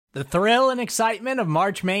The thrill and excitement of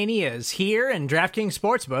March Mania is here, and DraftKings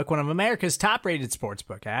Sportsbook, one of America's top-rated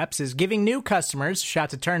sportsbook apps, is giving new customers a shot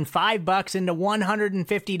to turn $5 into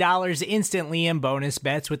 $150 instantly in bonus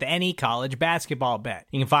bets with any college basketball bet.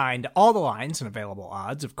 You can find all the lines and available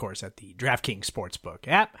odds, of course, at the DraftKings Sportsbook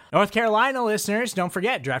app. North Carolina listeners, don't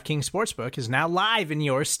forget, DraftKings Sportsbook is now live in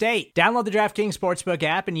your state. Download the DraftKings Sportsbook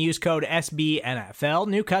app and use code SBNFL.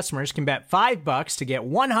 New customers can bet $5 to get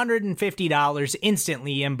 $150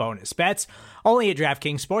 instantly in bonus bets, only at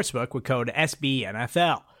DraftKings Sportsbook with code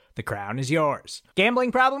SBNFL. The crown is yours.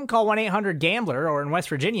 Gambling problem? Call 1-800-GAMBLER, or in West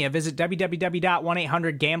Virginia, visit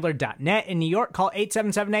www.1800gambler.net. In New York, call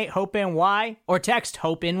 877-8-HOPE-NY or text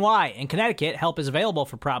HOPE-NY. In Connecticut, help is available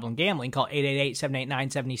for problem gambling. Call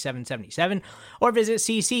 888-789-7777 or visit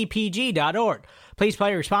ccpg.org. Please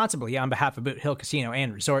play responsibly on behalf of Boot Hill Casino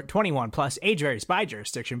and Resort. 21 plus, age varies by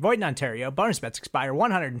jurisdiction. Void in Ontario. Bonus bets expire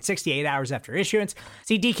 168 hours after issuance.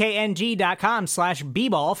 See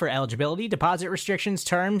dkng.com/bball for eligibility, deposit restrictions,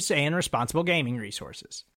 terms, and responsible gaming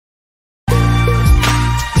resources.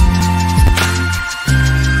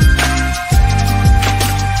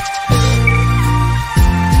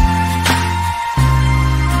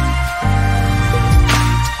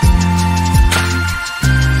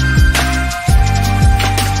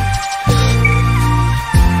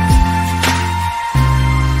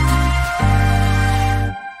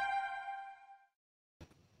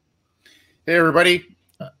 Hey everybody,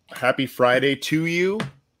 happy Friday to you.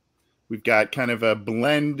 We've got kind of a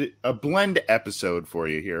blend episode for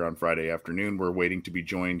you here on Friday afternoon. We're waiting to be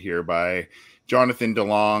joined here by Jonathan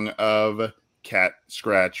DeLong of Cat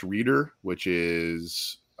Scratch Reader, which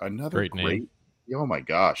is another great name. Oh my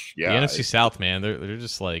gosh, yeah. The NFC South, man, they're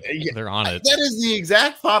just like they're on it. That is the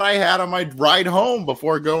exact thought I had on my ride home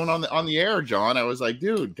before going on the air, John. I was like,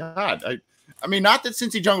 dude, God, I mean, not that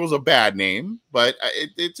Cincy Jungle's a bad name, but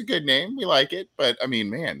it's a good name. We like it. But, I mean,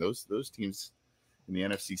 man, those teams in the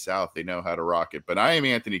NFC South, they know how to rock it. But I am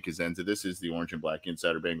Anthony Cosenza. This is the Orange and Black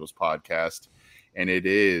Insider Bengals podcast. And it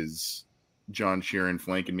is John Sheeran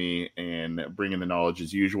flanking me and bringing the knowledge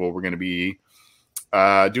as usual. We're going to be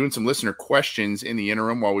doing some listener questions in the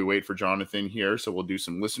interim while we wait for Jonathan here. So we'll do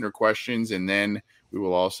some listener questions. And then we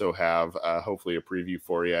will also have, hopefully, a preview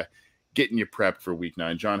for you, getting you prepped for Week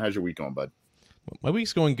 9. John, how's your week going, bud? My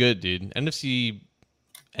week's going good, dude. NFC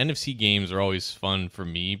games are always fun for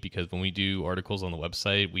me because when we do articles on the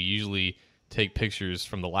website, we usually take pictures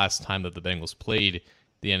from the last time that the Bengals played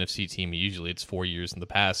the NFC team. Usually it's 4 years in the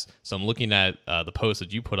past. So I'm looking at the post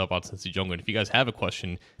that you put up on Cincy Jungle. And if you guys have a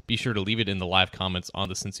question, be sure to leave it in the live comments on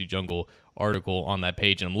the Cincy Jungle article on that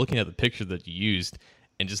page. And I'm looking at the picture that you used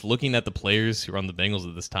and just looking at the players who are on the Bengals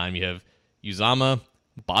at this time. You have Uzama,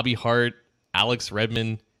 Bobby Hart, Alex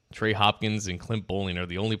Redmond, Trey Hopkins, and Clint Bowling are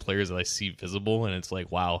the only players that I see visible, and it's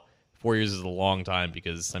like, wow, 4 years is a long time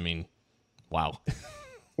because, I mean, wow.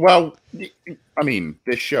 Well, I mean,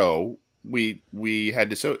 this show, we had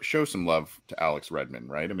to show some love to Alex Redmond,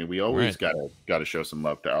 right? I mean, we always got to show some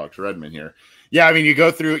love to Alex Redmond here. Yeah, I mean, you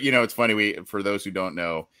go through, it's funny, for those who don't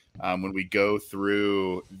know, when we go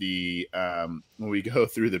through the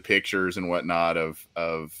pictures and whatnot of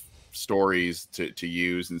stories to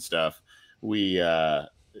use and stuff, we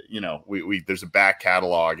there's a back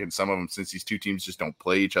catalog, and some of them, since these two teams just don't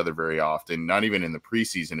play each other very often, not even in the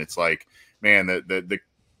preseason, it's like, man, the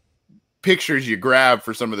pictures you grab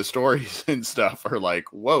for some of the stories and stuff are like,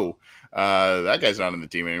 whoa, that guy's not in the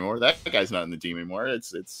team anymore. That guy's not in the team anymore.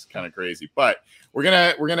 It's kind of crazy, but we're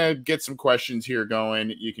gonna get some questions here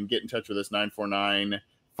going. You can get in touch with us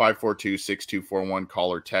 949-542-6241,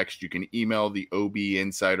 call or text. You can email the OB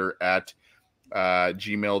Insider at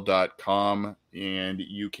gmail.com, and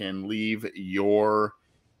you can leave your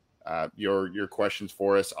questions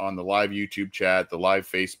for us on the live YouTube chat, the live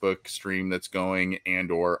Facebook stream that's going, and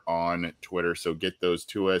or on Twitter. So get those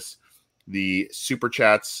to us. The super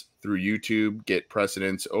chats through YouTube get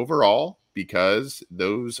precedence overall because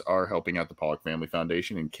those are helping out the Pollock Family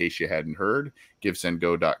Foundation. In case you hadn't heard,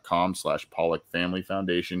 givesendgo.com/Pollock Family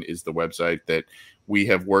Foundation is the website that we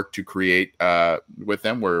have worked to create with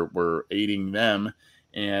them. We're aiding them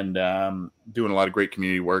and doing a lot of great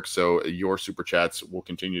community work. So your super chats will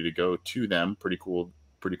continue to go to them. Pretty cool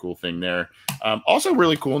thing there. Also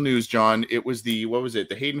really cool news, John. It was the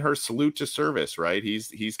Hayden Hurst Salute to Service, right?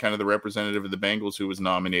 He's kind of the representative of the Bengals who was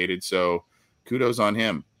nominated. So kudos on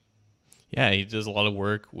him. Yeah, he does a lot of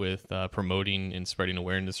work with promoting and spreading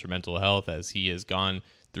awareness for mental health as he has gone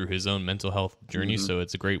through his own mental health journey. Mm-hmm. So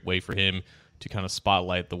it's a great way for him to kind of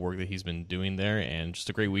spotlight the work that he's been doing there, and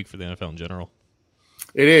just a great week for the NFL in general.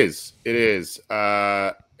 It is.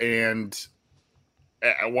 And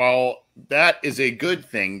while that is a good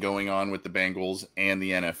thing going on with the Bengals and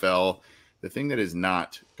the NFL, the thing that is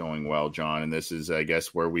not going well, John, and this is, I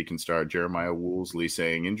guess, where we can start. Jeremiah Woolsey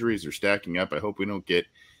saying injuries are stacking up. I hope we don't get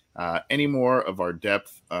any more of our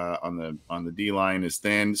depth on the D line is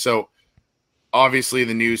thin. So obviously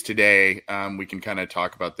the news today, we can kind of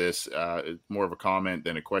talk about this. It's more of a comment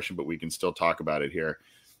than a question, but we can still talk about it here.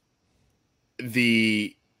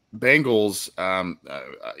 The Bengals,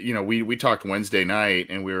 we talked Wednesday night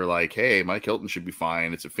and we were like, hey, Mike Hilton should be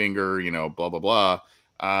fine. It's a finger, blah, blah,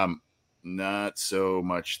 blah. Not so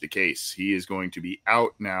much the case. He is going to be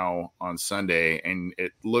out now on Sunday, and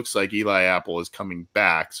it looks like Eli Apple is coming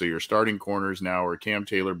back. So your starting corners now are Cam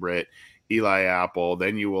Taylor-Britt, Eli Apple.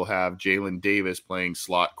 Then you will have Jalen Davis playing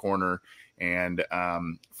slot corner. And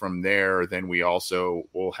from there, then we also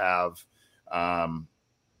will have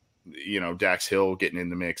Dax Hill getting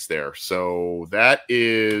in the mix there. So that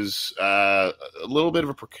is a little bit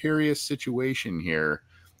of a precarious situation here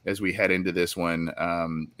as we head into this one.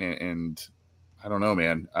 And I don't know,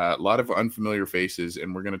 man, a lot of unfamiliar faces,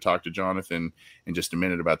 and we're going to talk to Jonathan in just a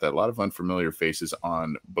minute about that. A lot of unfamiliar faces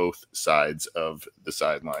on both sides of the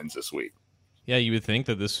sidelines this week. Yeah, you would think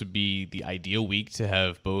that this would be the ideal week to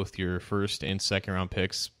have both your first and second round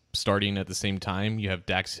picks starting at the same time. You have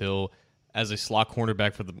Dax Hill as a slot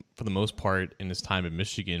cornerback for the most part in his time in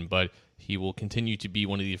Michigan, but he will continue to be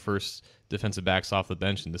one of the first defensive backs off the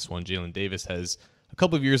bench in this one. Jalen Davis has a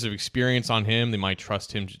couple of years of experience on him. They might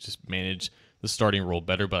trust him to just manage the starting role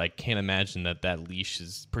better, but I can't imagine that leash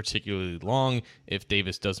is particularly long if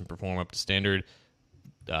Davis doesn't perform up to standard.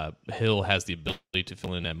 Hill has the ability to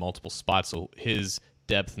fill in at multiple spots, so his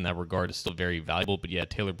depth in that regard is still very valuable. But yeah,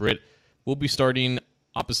 Taylor-Britt will be starting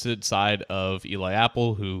opposite side of Eli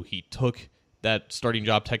Apple, who he took that starting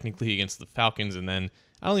job technically against the Falcons, and then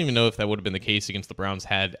I don't even know if that would have been the case against the Browns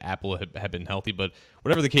had Apple had been healthy, but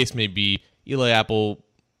whatever the case may be, Eli Apple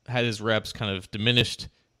had his reps kind of diminished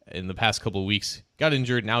in the past couple of weeks, got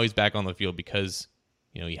injured, now he's back on the field because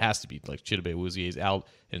he has to be. Like Chidobe Awuzie is out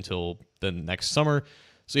until the next summer.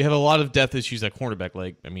 So you have a lot of depth issues at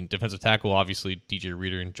cornerback. Defensive tackle, obviously, DJ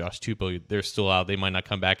Reader and Josh Tupou, they're still out. They might not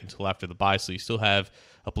come back until after the bye. So you still have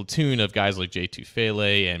a platoon of guys like Jay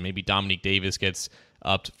Tufele, and maybe Dominique Davis gets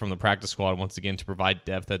up from the practice squad once again to provide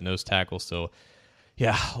depth at nose tackle. So,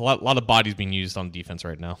 yeah, a lot of bodies being used on defense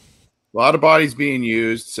right now. A lot of bodies being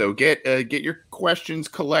used. So get your questions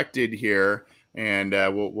collected here. And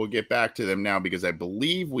we'll get back to them now because I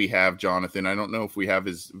believe we have Jonathan. I don't know if we have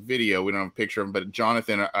his video. We don't have a picture of him. But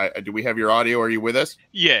Jonathan, do we have your audio? Are you with us?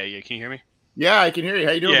 Yeah. Can you hear me? Yeah, I can hear you.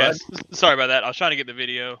 How you doing, bud? Sorry about that. I was trying to get the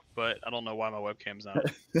video, but I don't know why my webcam's not.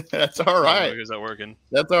 That's all right. Is that working?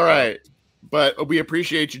 That's all right. But we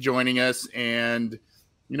appreciate you joining us. And,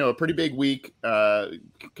 a pretty big week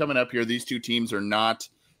coming up here. These two teams are not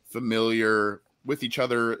familiar with each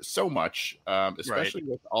other so much, especially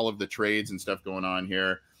with all of the trades and stuff going on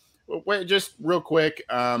here. Wait, just real quick,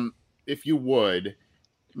 if you would,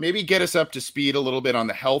 maybe get us up to speed a little bit on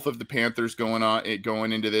the health of the Panthers going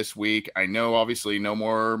into this week. I know, obviously, no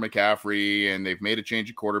more McCaffrey, and they've made a change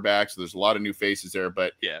of quarterback, so there's a lot of new faces there.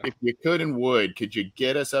 But if you could you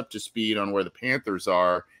get us up to speed on where the Panthers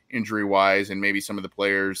are injury-wise and maybe some of the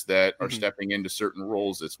players that are stepping into certain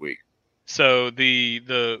roles this week? So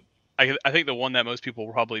I think the one that most people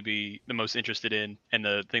will probably be the most interested in, and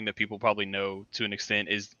the thing that people probably know to an extent,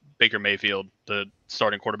 is Baker Mayfield, the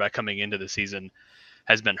starting quarterback coming into the season,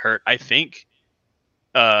 has been hurt. I think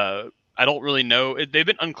I don't really know. They've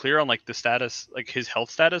been unclear on the status, his health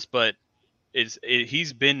status, but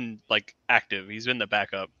he's been active. He's been the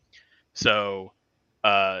backup, so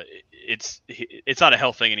it's not a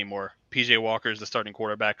health thing anymore. PJ Walker is the starting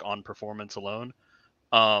quarterback on performance alone.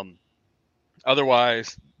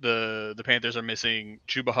 Otherwise, the Panthers are missing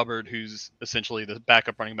Chuba Hubbard, who's essentially the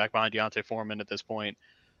backup running back behind Deontay Foreman at this point,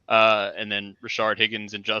 and then Rashard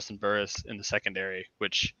Higgins and Justin Burris in the secondary,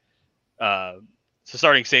 which it's a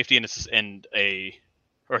starting safety and a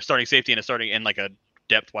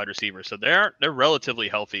depth wide receiver. So they're relatively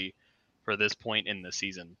healthy for this point in the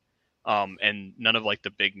season, and none of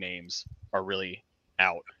the big names are really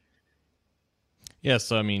out. Yeah,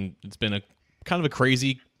 so it's been a kind of a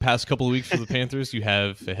crazy past couple of weeks for the Panthers. You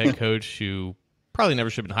have a head coach who probably never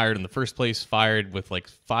should have been hired in the first place, fired with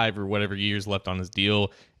 5 or whatever years left on his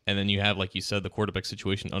deal. And then you have, like you said, the quarterback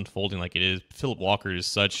situation unfolding like it is. Philip Walker is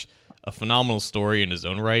such a phenomenal story in his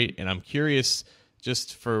own right. And I'm curious,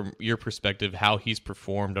 just from your perspective, how he's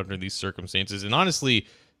performed under these circumstances. And honestly,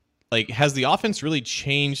 has the offense really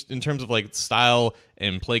changed in terms of style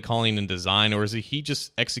and play calling and design, or is he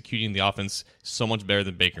just executing the offense so much better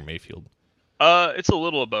than Baker Mayfield? It's a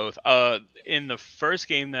little of both. In the first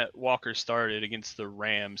game that Walker started against the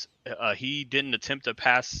Rams, he didn't attempt to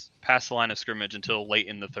pass the line of scrimmage until late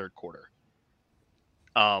in the third quarter.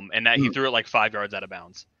 And that he threw it like 5 yards out of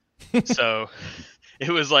bounds. So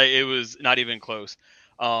it was not even close.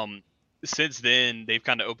 Since then they've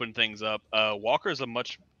kind of opened things up. Walker's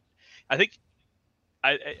I think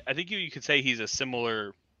you could say he's a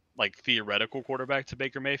similar like theoretical quarterback to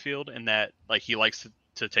Baker Mayfield in that like he likes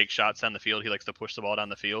to take shots down the field. He likes to push the ball down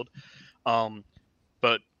the field.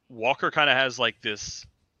 But Walker kind of has like this,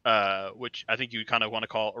 which I think you kind of want to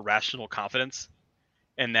call irrational confidence,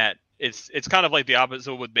 and that it's kind of like the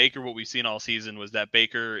opposite with Baker. What we've seen all season was that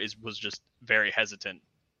Baker was just very hesitant.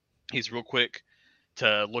 He's real quick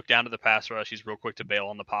to look down to the pass rush. He's real quick to bail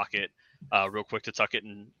on the pocket, real quick to tuck it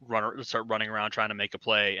and start running around trying to make a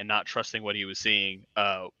play and not trusting what he was seeing.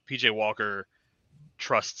 PJ Walker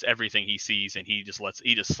trusts everything he sees and he just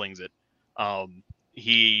slings it.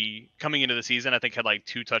 He coming into the season, I think had like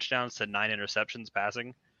 2 touchdowns to 9 interceptions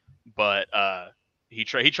passing, but he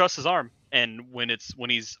trusts his arm. And when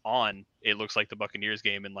he's on, it looks like the Buccaneers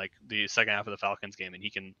game and like the second half of the Falcons game, and he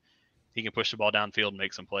can push the ball downfield and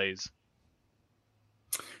make some plays.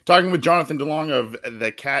 Talking with Jonathan DeLong of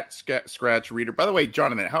the Cat Scratch Reader. By the way,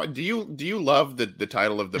 Jonathan, how do you love the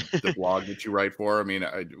title of the blog that you write for? I mean,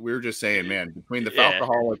 we were just saying, man, between the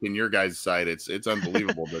Falcoholic and your guys' site, it's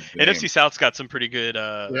unbelievable. NFC South's got some pretty good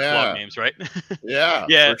blog names, right? Yeah,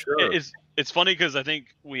 yeah. For sure. It's funny because I think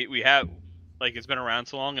we have like it's been around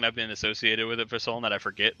so long and I've been associated with it for so long that I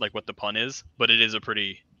forget like what the pun is, but it is a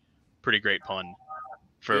pretty great pun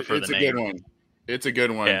for the name. It's a good one. It's a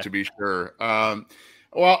good one to be sure.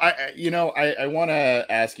 Well, I want to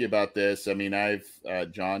ask you about this. I mean,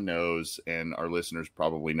 John knows, and our listeners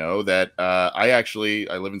probably know that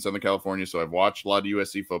I live in Southern California, so I've watched a lot of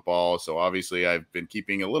USC football. So obviously, I've been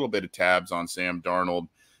keeping a little bit of tabs on Sam Darnold.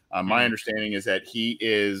 My understanding is that he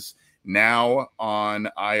is now on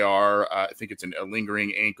IR. I think it's a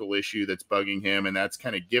lingering ankle issue that's bugging him, and that's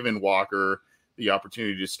kind of given Walker the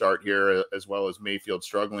opportunity to start here, as well as Mayfield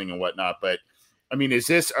struggling and whatnot. But I mean, is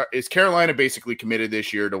Carolina basically committed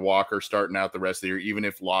this year to Walker starting out the rest of the year, even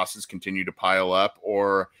if losses continue to pile up,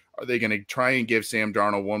 or are they going to try and give Sam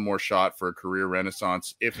Darnold one more shot for a career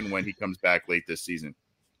renaissance if and when he comes back late this season?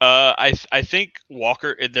 I think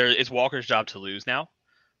it's Walker's job to lose now.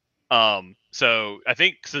 So I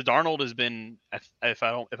think Darnold has been, if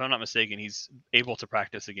I'm not mistaken, he's able to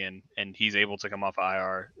practice again and he's able to come off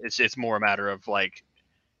IR. It's more a matter of like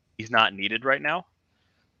he's not needed right now.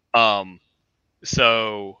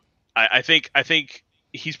 So I think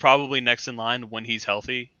he's probably next in line when he's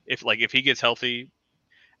healthy. If he gets healthy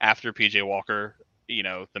after PJ Walker,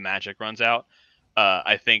 the magic runs out,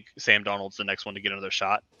 I think Sam Darnold's the next one to get another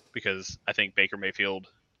shot because I think Baker Mayfield,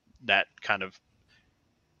 that kind of,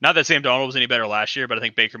 not that Sam Darnold was any better last year, but I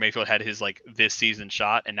think Baker Mayfield had his like this season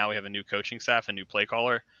shot, and now we have a new coaching staff, a new play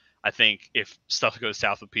caller. I think if stuff goes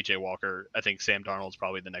south with PJ Walker, I think Sam Darnold's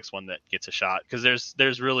probably the next one that gets a shot because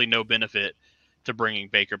there's really no benefit to bringing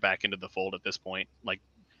Baker back into the fold at this point. Like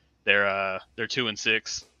they're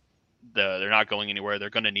 2-6. They're not going anywhere. They're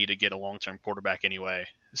going to need to get a long-term quarterback anyway.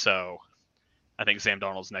 So I think Sam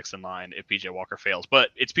Darnold's next in line if PJ Walker fails. But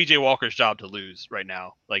it's PJ Walker's job to lose right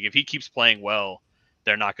now. Like if he keeps playing well,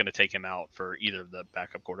 they're not going to take him out for either of the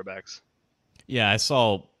backup quarterbacks. Yeah, I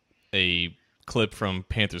saw a clip from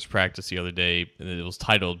Panthers practice the other day, and it was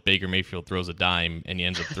titled "Baker Mayfield throws a dime," and he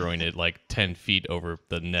ends up throwing it like 10 feet over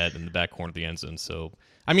the net in the back corner of the end zone. So,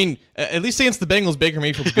 I mean, at least against the Bengals, Baker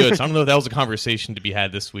Mayfield's good. So I don't know if that was a conversation to be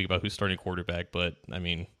had this week about who's starting quarterback, but I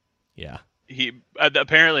mean, yeah. He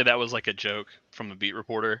apparently that was like a joke from a beat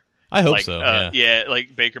reporter. I hope so. Yeah,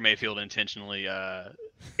 like Baker Mayfield intentionally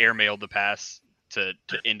airmailed the pass to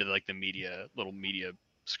into like the little media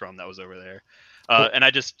scrum that was over there. And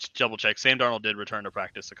I just double checked. Sam Darnold did return to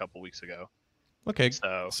practice a couple weeks ago. Okay.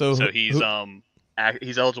 So he's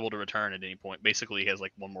eligible to return at any point. Basically, he has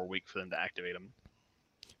like one more week for them to activate him.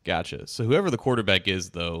 Gotcha. So whoever the quarterback is,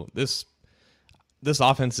 though, this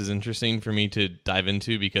offense is interesting for me to dive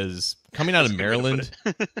into because coming out of Maryland,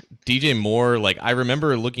 DJ Moore, like I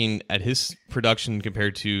remember looking at his production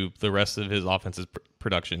compared to the rest of his offense's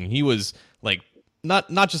production. He was like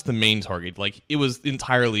not just the main target, like it was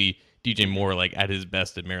entirely DJ Moore like at his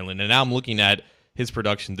best at Maryland. And now I'm looking at his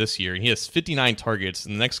production this year, and he has 59 targets,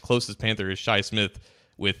 and the next closest Panther is Shi Smith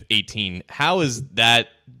with 18. How has that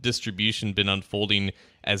distribution been unfolding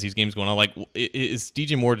as these games going on? Like, is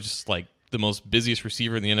DJ Moore just like the most busiest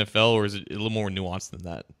receiver in the NFL, or is it a little more nuanced than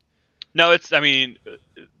that? No, it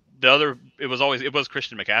was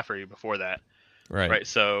Christian McCaffrey before that. Right.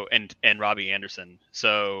 So, and Robbie Anderson.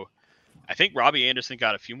 So I think Robbie Anderson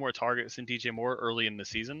got a few more targets than DJ Moore early in the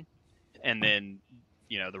season, and then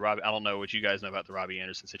I don't know what you guys know about the Robbie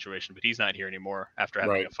Anderson situation, but he's not here anymore after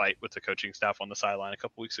having a fight with the coaching staff on the sideline a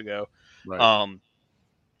couple weeks ago. Right.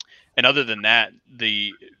 And other than that,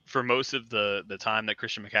 for most of the time that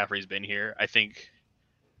Christian McCaffrey's been here, I think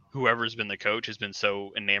whoever's been the coach has been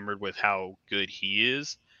so enamored with how good he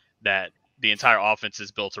is that the entire offense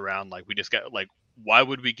is built around we just got why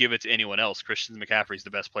would we give it to anyone else? Christian McCaffrey's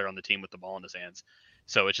the best player on the team with the ball in his hands.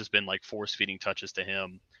 So it's just been force feeding touches to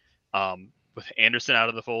him. With Anderson out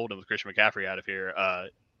of the fold and with Christian McCaffrey out of here,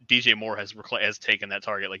 DJ Moore has taken that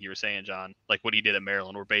target, like you were saying, John, like what he did at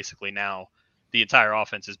Maryland, where basically now the entire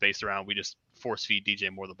offense is based around we just force feed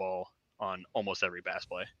DJ Moore the ball on almost every pass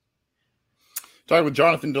play. Talking with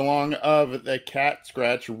Jonathan DeLong of the Cat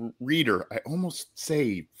Scratch Reader. I almost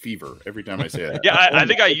say fever every time I say that. Yeah, I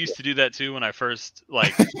think I used to do that too when I first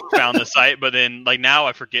found the site, but then now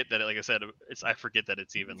I forget that like I said, I forget that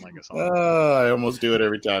it's even a song. I almost do it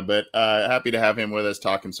every time, but happy to have him with us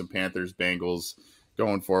talking some Panthers, Bengals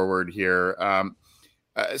going forward here.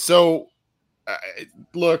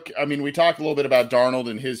 Look, I mean, we talked a little bit about Darnold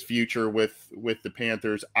and his future with the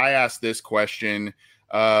Panthers. I asked this question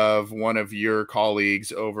of one of your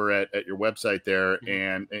colleagues over at your website there,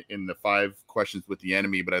 and in the 5 questions with the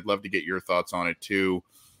enemy, but I'd love to get your thoughts on it too.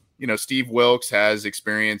 Steve Wilkes has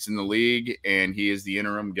experience in the league and he is the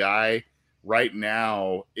interim guy right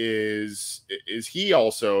now. Is he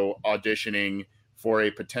also auditioning for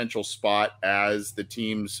a potential spot as the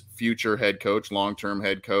team's future head coach, long-term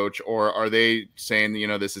head coach, or are they saying,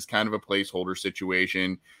 this is kind of a placeholder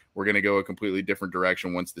situation? We're going to go a completely different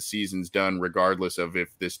direction once the season's done, regardless of if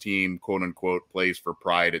this team, quote unquote, plays for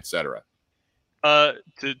pride, etc. To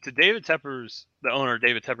David Tepper's, the owner,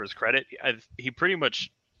 David Tepper's credit, he pretty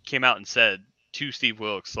much came out and said to Steve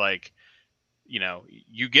Wilkes,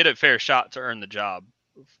 you get a fair shot to earn the job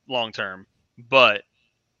long term, but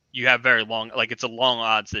you have very long, it's a long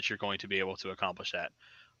odds that you're going to be able to accomplish that.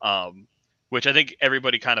 Which I think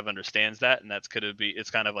everybody kind of understands that, and it's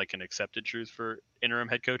kind of like an accepted truth for interim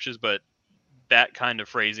head coaches, but that kind of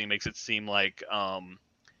phrasing makes it seem like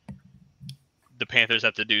the Panthers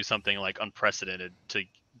have to do something unprecedented to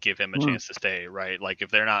give him a chance to stay, right?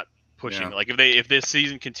 If they're not pushing, if this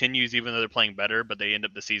season continues, even though they're playing better, but they end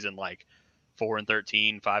up the season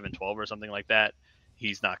 4-13, 5-12 or something like that,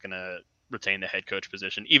 he's not going to retain the head coach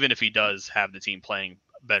position, even if he does have the team playing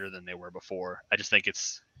better than they were before. I just think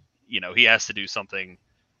it's, he has to do something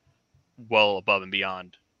well above and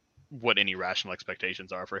beyond what any rational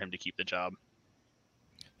expectations are for him to keep the job.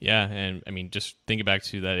 Yeah, and I mean, just thinking back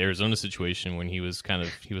to that Arizona situation when he was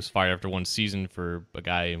fired after one season for a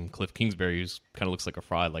guy named Cliff Kingsbury who's kind of looks like a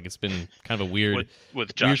fraud. It's been kind of a weird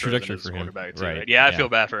trajectory for him. Too, right? Yeah, I feel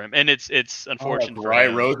bad for him, and it's unfortunate. For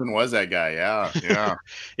him. Rosen was that guy. Yeah.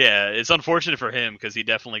 Yeah, it's unfortunate for him because he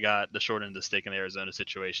definitely got the short end of the stick in the Arizona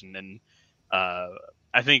situation, and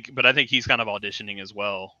I think he's kind of auditioning as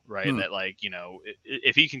well, right? That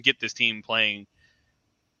if he can get this team playing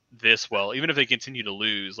this well, even if they continue to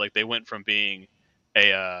lose, they went from being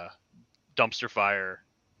a dumpster fire,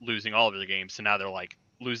 losing all of their games, to now they're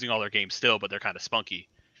losing all their games still, but they're kind of spunky.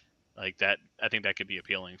 That, I think that could be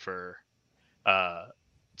appealing for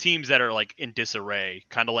teams that are in disarray,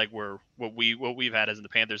 kind of what we've had as in the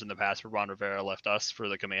Panthers in the past, where Ron Rivera left us for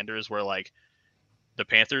the Commanders, where the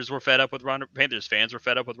Panthers were fed up with Panthers fans were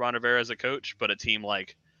fed up with Ron Rivera as a coach, but a team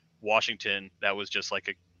like Washington that was just a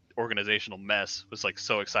organizational mess was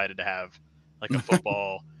so excited to have a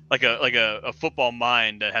football a football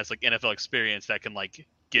mind that has NFL experience that can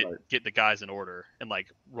get the guys in order and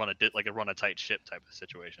run a tight ship type of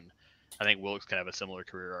situation. I think Wilkes can have a similar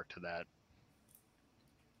career arc to that.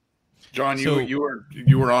 John, you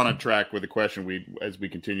were on a track with a question as we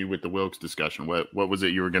continue with the Wilkes discussion. What was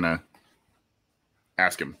it you were gonna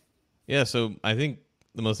ask him? Yeah, so I think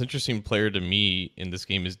the most interesting player to me in this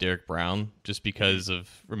game is Derek Brown, just because of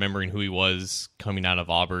remembering who he was coming out of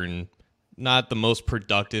Auburn. Not the most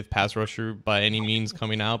productive pass rusher by any means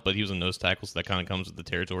coming out, but he was a nose tackle, so that kind of comes with the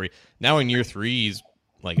territory. Now in year 3, he's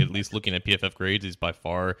at least looking at PFF grades, he's by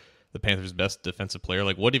far the Panthers' best defensive player.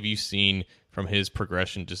 What have you seen from his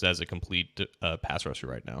progression just as a complete pass rusher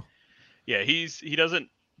right now? Yeah, he doesn't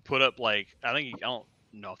put up I don't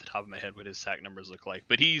know off the top of my head what his sack numbers look like,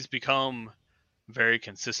 but he's become very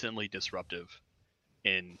consistently disruptive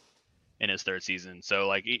in his third season. So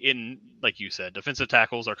like you said, defensive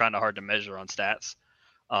tackles are kind of hard to measure on stats.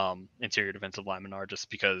 Interior defensive linemen are, just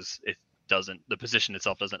because the position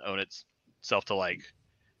itself doesn't own itself to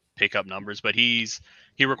pick up numbers, but he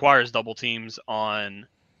requires double teams on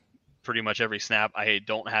pretty much every snap. I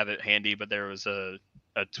don't have it handy, but there was a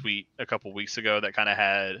a tweet a couple weeks ago that kind of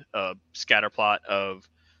had a scatter plot of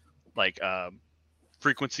like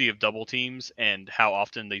frequency of double teams and how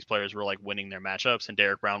often these players were like winning their matchups. And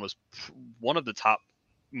Derek Brown was one of the top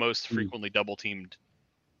most frequently double teamed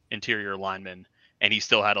interior linemen, and he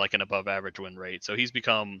still had like an above average win rate. So he's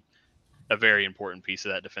become a very important piece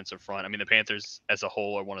of that defensive front. I mean, the Panthers as a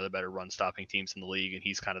whole are one of the better run stopping teams in the league, and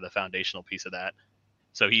he's kind of the foundational piece of that.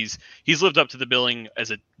 So he's lived up to the billing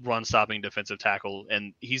as a run stopping defensive tackle,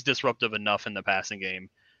 and he's disruptive enough in the passing game,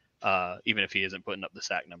 even if he isn't putting up the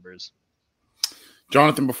sack numbers.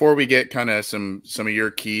 Jonathan, before we get kind of some of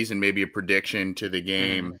your keys and maybe a prediction to the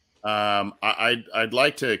game, I'd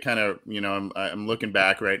like to kind of, I'm looking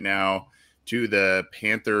back right now to the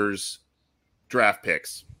Panthers draft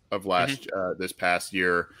picks of this past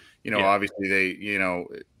year. Obviously they,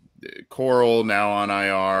 Coral now on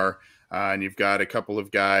IR, and you've got a couple of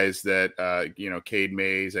guys that, Cade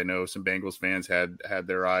Mays. I know some Bengals fans had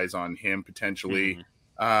their eyes on him potentially.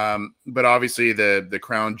 But obviously the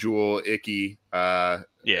crown jewel Icky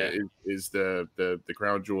is the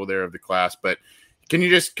crown jewel there of the class. But can you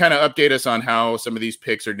just kind of update us on how some of these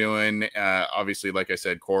picks are doing? Obviously, like I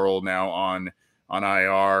said, Coral now on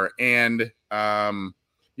IR, and not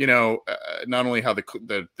only how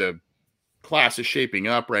the class is shaping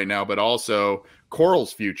up right now, but also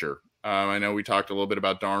Coral's future. I know we talked a little bit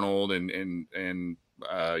about Darnold and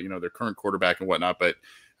their current quarterback and whatnot, but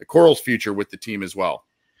Coral's future with the team as well.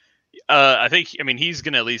 I think he's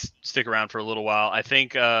going to at least stick around for a little while. I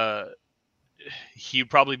think he'd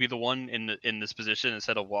probably be the one in this position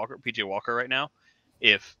instead of PJ Walker right now,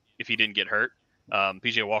 if he didn't get hurt.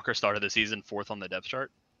 PJ Walker started the season 4th on the depth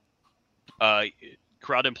chart.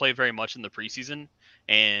 Corral didn't play very much in the preseason,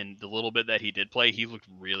 and the little bit that he did play, he looked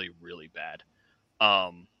really, really bad.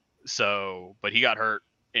 But he got hurt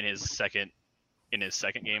in his second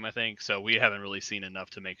game, I think. So we haven't really seen enough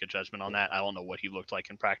to make a judgment on that. I don't know what he looked like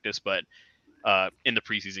in practice, but in the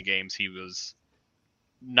preseason games, he was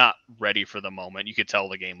not ready for the moment. You could tell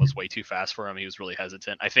the game was way too fast for him. He was really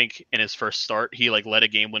hesitant. I think in his first start, he led a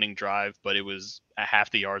game-winning drive, but it was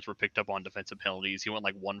half the yards were picked up on defensive penalties. He went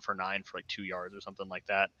 1 for 9 for 2 yards or something like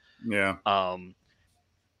that. Yeah.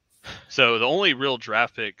 So the only real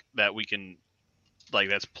draft pick that we can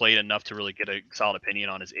that's played enough to really get a solid opinion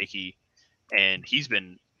on is Icky. And he's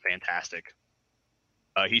been fantastic.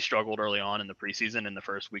 He struggled early on in the preseason in the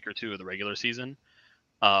first week or two of the regular season.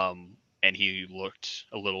 And he looked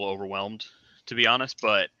a little overwhelmed, to be honest,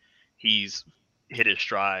 but he's hit his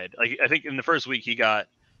stride. I think in the first week he got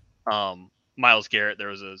Myles Garrett. There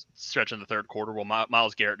was a stretch in the third quarter where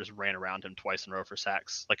Myles Garrett just ran around him twice in a row for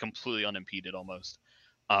sacks, completely unimpeded almost.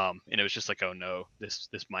 And it was just oh no, this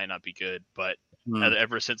might not be good. But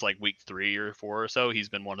ever since week 3 or 4 or so, he's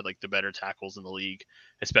been one of the better tackles in the league,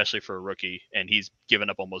 especially for a rookie. And he's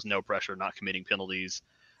given up almost no pressure, not committing penalties,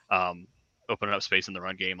 opening up space in the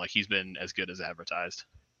run game. He's been as good as advertised.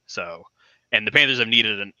 So, and the Panthers have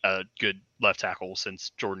needed a good left tackle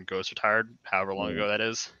since Jordan Ghost retired, however long ago that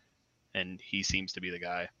is. And he seems to be the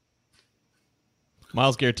guy.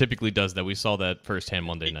 Myles Garrett typically does that. We saw that firsthand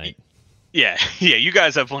Monday night. Yeah. You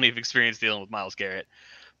guys have plenty of experience dealing with Myles Garrett.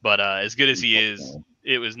 But as good as he is,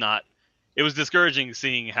 it was discouraging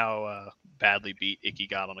seeing how badly beat Icky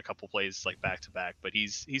got on a couple plays back to back. But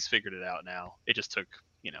he's figured it out now. It just took,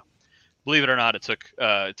 believe it or not, it took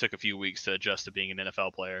a few weeks to adjust to being an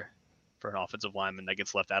NFL player for an offensive lineman that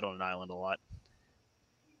gets left out on an island a lot.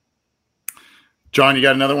 John, you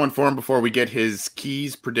got another one for him before we get his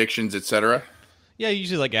keys, predictions, etc.? Yeah, I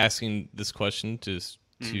usually like asking this question to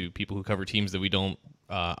people who cover teams that we don't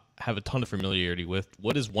have a ton of familiarity with.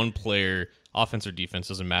 What is one player, offense or defense,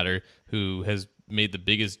 doesn't matter, who has made the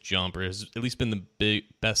biggest jump or has at least been the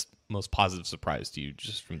best, most positive surprise to you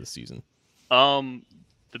just from the season?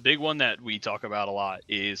 The big one that we talk about a lot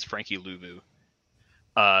is Frankie Louvu.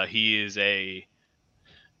 He is I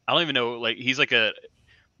don't even know, he's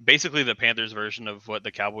basically the Panthers version of what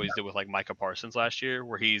the Cowboys did with Micah Parsons last year,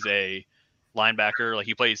 where he's a linebacker.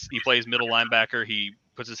 He plays middle linebacker. He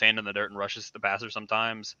puts his hand in the dirt and rushes the passer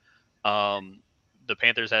sometimes. The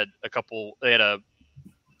Panthers had a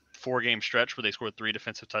 4-game stretch where they scored 3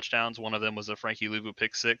 defensive touchdowns. One of them was a Frankie Louvu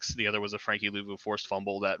pick 6. The other was a Frankie Louvu forced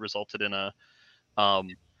fumble that resulted in a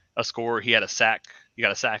score. He got a sack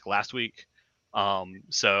last week.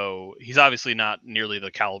 So he's obviously not nearly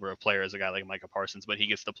the caliber of player as a guy like Micah Parsons, but he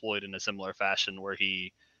gets deployed in a similar fashion where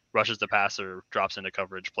he rushes the passer, drops into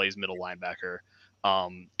coverage, plays middle linebacker.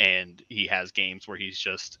 And he has games where he's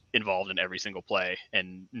just involved in every single play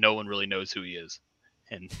and no one really knows who he is.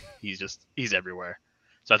 And he's everywhere.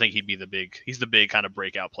 So I think he's the big kind of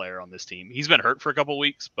breakout player on this team. He's been hurt for a couple of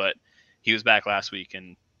weeks, but he was back last week,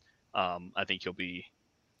 and I think he'll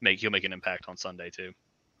make an impact on Sunday too.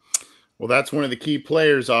 Well, that's one of the key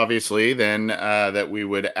players, obviously, then that we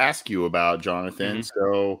would ask you about, Jonathan. Mm-hmm.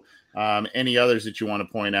 So any others that you want to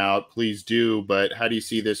point out, please do. But how do you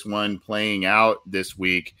see this one playing out this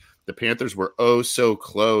week? The Panthers were so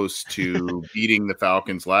close to beating the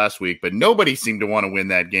Falcons last week, but nobody seemed to want to win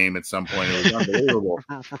that game at some point. It was unbelievable.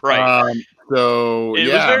 Right. So it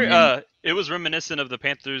yeah, was very it was reminiscent of the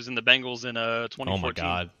Panthers and the Bengals in 2014. Oh my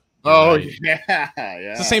God. Oh, right. yeah.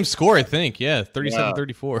 It's the same score, I think. Yeah,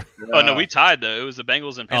 37-34. Yeah. Oh, no, we tied, though. It was the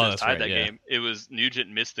Bengals and Panthers that's tied right, that yeah. game. It was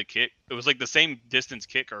Nugent missed the kick. It was like the same distance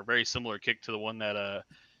kick or very similar kick to the one that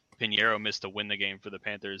Pinheiro missed to win the game for the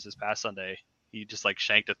Panthers this past Sunday. He just like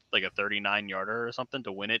shanked a 39-yarder or something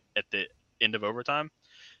to win it at the end of overtime.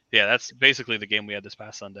 Yeah, that's basically the game we had this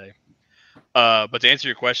past Sunday. But to answer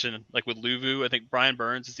your question, like with Luvu, I think Brian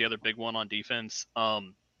Burns is the other big one on defense.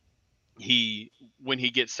 When he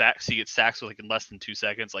gets sacks with like in less than 2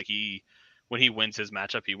 seconds. Like when he wins his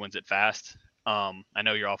matchup, he wins it fast. I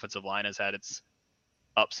know your offensive line has had its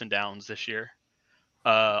ups and downs this year.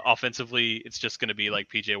 Offensively, it's just going to be like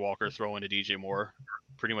PJ Walker throwing to DJ Moore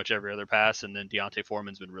pretty much every other pass, and then Deontay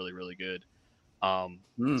Foreman's been really, really good.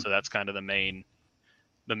 So that's kind of the main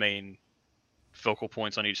focal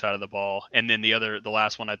points on each side of the ball. And then the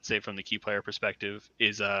last one I'd say from the key player perspective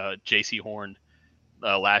is JC Horn.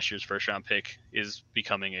 Last year's first round pick is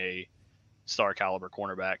becoming a star caliber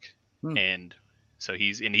cornerback. And so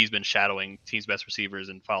he's been shadowing team's best receivers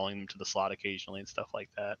and following them to the slot occasionally and stuff like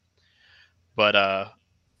that. But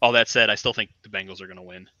all that said, I still think the Bengals are going to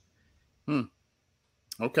win.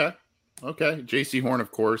 Okay. JC Horn,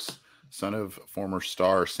 of course, son of former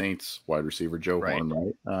star Saints wide receiver Joe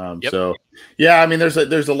Horn, right? Yep. So yeah, I mean, there's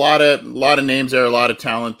a lot of names there, a lot of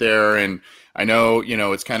talent there, and I know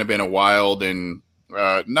it's kind of been a wild and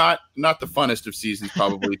not the funnest of seasons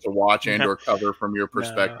probably to watch and or cover from your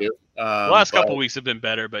perspective. The last couple weeks have been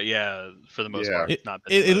better, but yeah, for the most part, it's not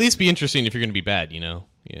been. At least be interesting if you're going to be bad, Yeah.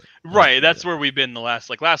 Right, that's where we've been last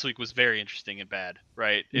week was very interesting and bad,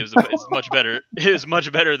 right? It's much better. It was much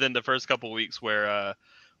better than the first couple weeks where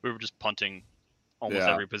we were just punting almost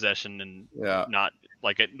every possession and not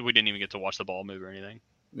like we didn't even get to watch the ball move or anything.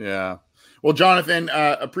 Yeah. Well, Jonathan,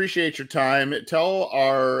 appreciate your time. Tell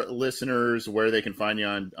our listeners where they can find you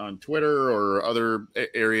on Twitter or other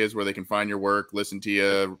areas where they can find your work, listen to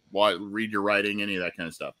you, read your writing, any of that kind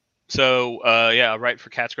of stuff. So, I write for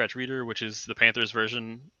Cat Scratch Reader, which is the Panthers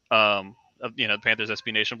version of the Panthers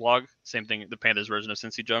SB Nation blog. Same thing, the Panthers version of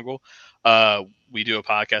Cincy Jungle. We do a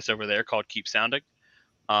podcast over there called Keep Sounding.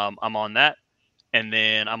 I'm on that. And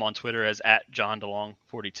then I'm on Twitter as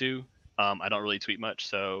 @JohnDeLong42. I don't really tweet much,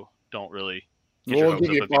 so don't really. We'll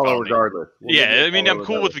give you a follow regardless. I'm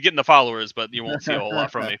cool with getting the followers, but you won't see a whole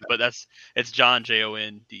lot from me. But it's John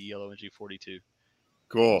JONDELONG 42.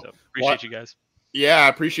 Cool. So appreciate you guys. Yeah, I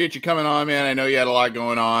appreciate you coming on, man. I know you had a lot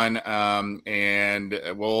going on, and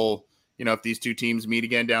we'll, if these two teams meet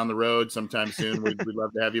again down the road sometime soon, we'd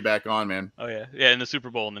love to have you back on, man. Oh yeah, in the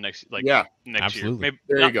Super Bowl in the next next absolutely. year.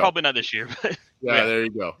 Maybe probably not this year, but yeah,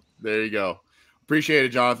 there you go. Appreciate it,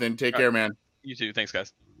 Jonathan. Take care, man. You too. Thanks,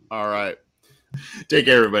 guys. All right. Take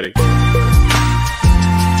care, everybody.